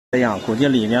这样，估计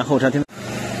里面候车厅。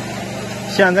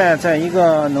现在在一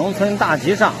个农村大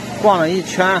集上逛了一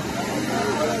圈，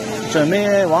准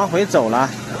备往回走了。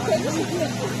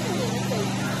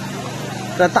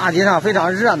这大集上非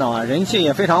常热闹啊，人气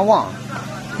也非常旺，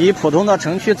比普通的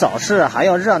城区早市还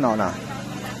要热闹呢。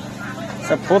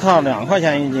这葡萄2块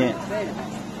钱1斤。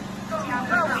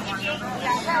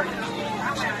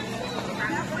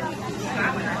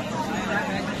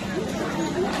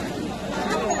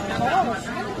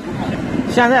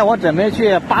现在我准备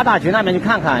去八大局那边去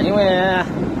看看，因为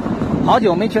好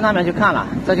久没去那边去看了，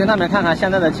再去那边看看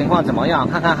现在的情况怎么样，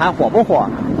看看还火不火。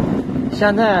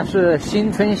现在是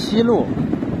新村西路，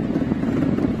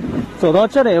走到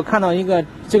这里又看到一个，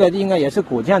这个应该也是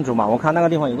古建筑嘛，我看那个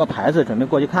地方有个牌子，准备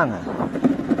过去看看。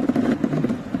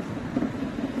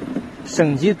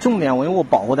省级重点文物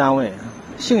保护单位，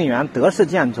杏园德式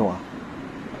建筑。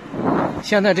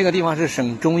现在这个地方是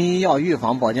省中医药预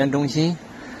防保健中心。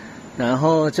然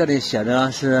后这里写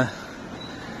着是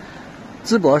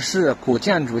淄博市古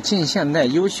建筑近现代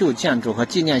优秀建筑和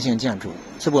纪念性建筑，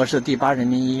淄博市第8人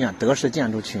民医院德式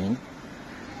建筑群，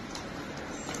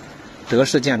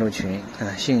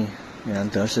杏园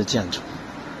德式建筑。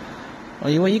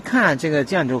因为一看这个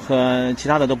建筑和其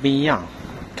他的都不一样，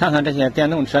看看这些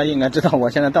电动车应该知道我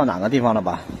现在到哪个地方了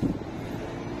吧？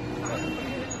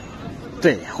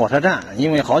对，火车站，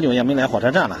因为好久也没来火车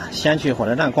站了，先去火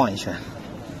车站逛一圈。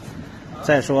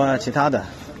再说其他的，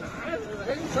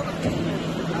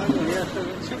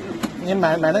你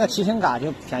买那个骑行卡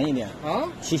就便宜一点啊。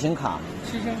骑行卡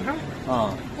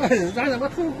啊，咱这个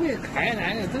头贵，开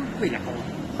那个真贵呀！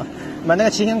买那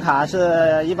个骑行卡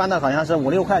是一般的，好像是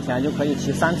5、6块钱就可以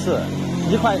骑3次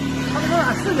，1块。他们说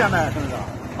按时间卖，是不是？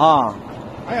啊。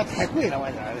哎呀，太贵了，我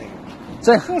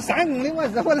这走3公里，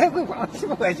我来回花7、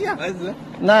8块钱，我是。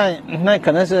那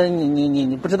可能是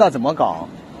你不知道怎么搞。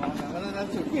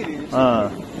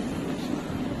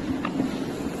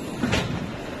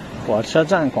火车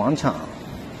站广场。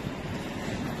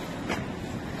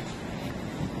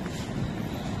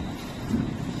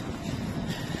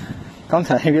刚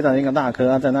才遇到一个大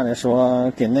哥在那里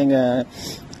说，给那个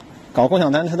搞共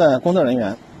享单车的工作人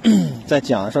员在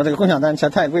讲说，这个共享单车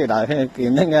太贵了，可以给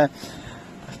那个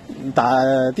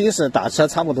的士打车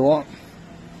差不多。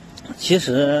其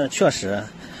实确实，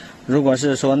如果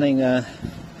是说那个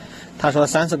他说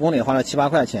30公里花了7、8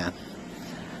块钱，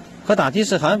和打的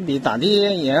士好像比打的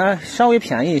也稍微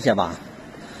便宜一些吧。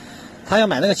他要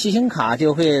买那个骑行卡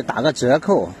就会打个折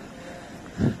扣，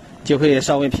就会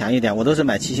稍微便宜点。我都是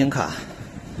买骑行卡，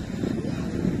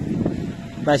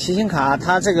买骑行卡，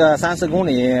他这个3、4公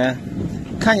里，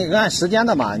看你按时间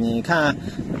的嘛，你看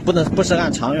不是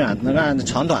按长远，能按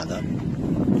长短的。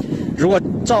如果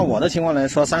照我的情况来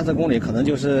说，3、4公里可能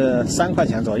就是3块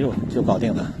钱左右就搞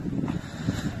定了。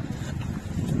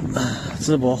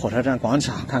淄博火车站广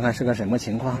场，看看是个什么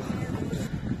情况。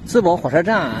淄博火车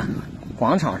站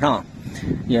广场上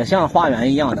也像花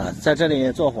园一样的，在这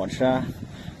里坐火车，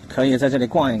可以在这里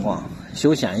逛一逛，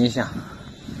休闲一下，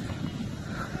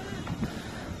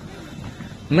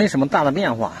没什么大的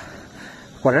变化。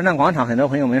火车站广场很多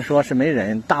朋友们说是没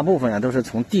人，大部分都是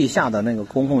从地下的那个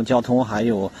公共交通还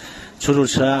有出租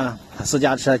车、私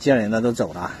家车接人的都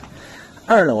走了。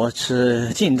2楼是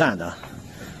进站的，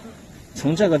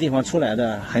从这个地方出来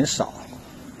的很少。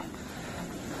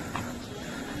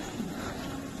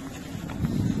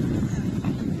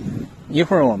一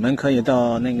会儿我们可以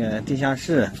到那个地下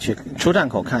室去出站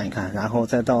口看一看，然后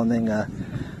再到那个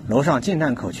楼上进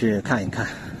站口去看一看。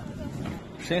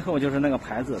身后就是那个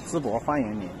牌子淄博欢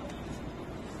迎你。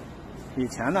以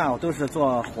前呢我都是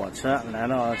坐火车来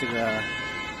到这个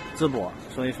淄博，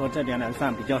所以说这边呢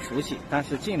算比较熟悉，但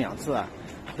是近2次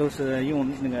都是用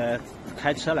那个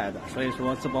开车来的，所以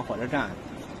说淄博火车站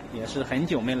也是很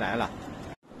久没来了。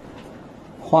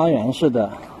花园式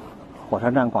的火车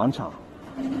站广场，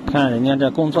看人家这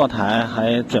工作台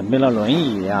还准备了轮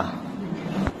椅呀。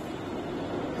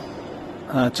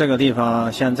这个地方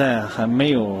现在还没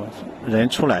有人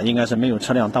出来，应该是没有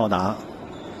车辆到达。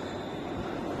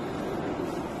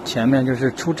前面就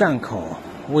是出站口，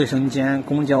卫生间、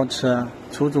公交车、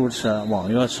出租车、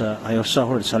网约车还有社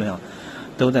会车辆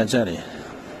都在这里。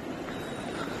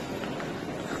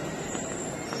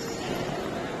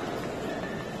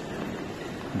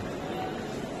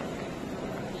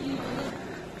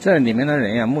这里面的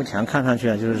人呀，目前看上去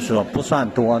就是说不算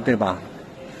多，对吧？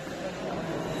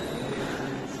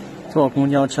坐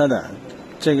公交车的，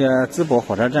这个淄博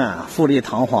火车站啊，富丽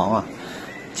堂皇啊，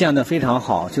建得非常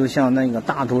好，就像那个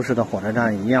大都市的火车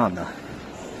站一样的。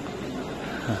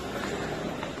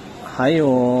还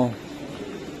有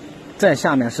再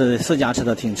下面是私家车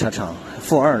的停车场，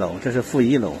负2楼，这是负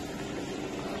1楼。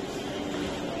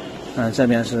这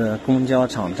边是公交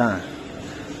场站，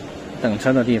等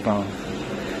车的地方，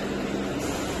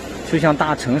就像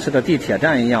大城市的地铁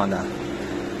站一样的，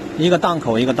一个档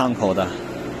口一个档口的。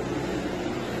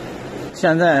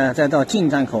现在再到进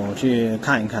站口去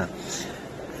看一看。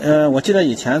我记得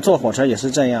以前坐火车也是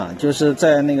这样，就是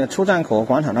在那个出站口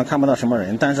广场上看不到什么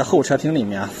人，但是候车厅里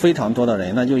面非常多的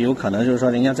人，那就有可能就是说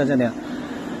人家在这里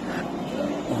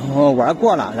玩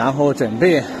过了，然后准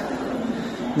备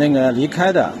那个离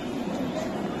开的，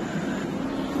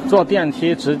坐电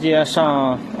梯直接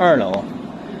上2楼，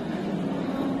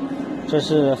这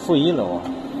是负1楼。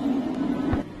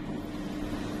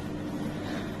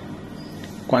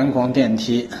观光电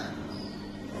梯。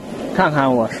看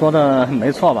看我说的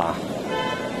没错吧？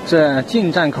这进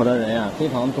站口的人啊非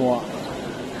常多，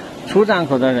出站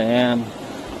口的人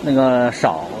那个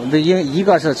少。一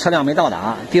个是车辆没到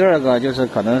达，第二个就是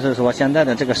可能是说现在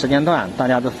的这个时间段大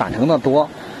家都返程的多，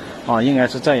应该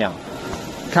是这样。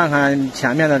看看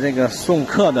前面的这个送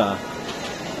客的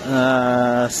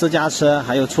私家车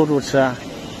还有出租车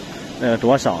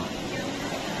多少。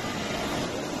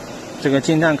这个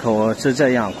进站口是这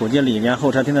样，估计里面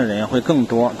候车厅的人会更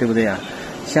多，对不对呀？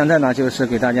现在呢，就是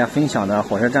给大家分享的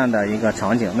火车站的一个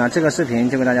场景。那这个视频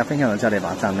就给大家分享到这里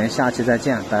吧，咱们下期再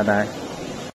见，拜拜。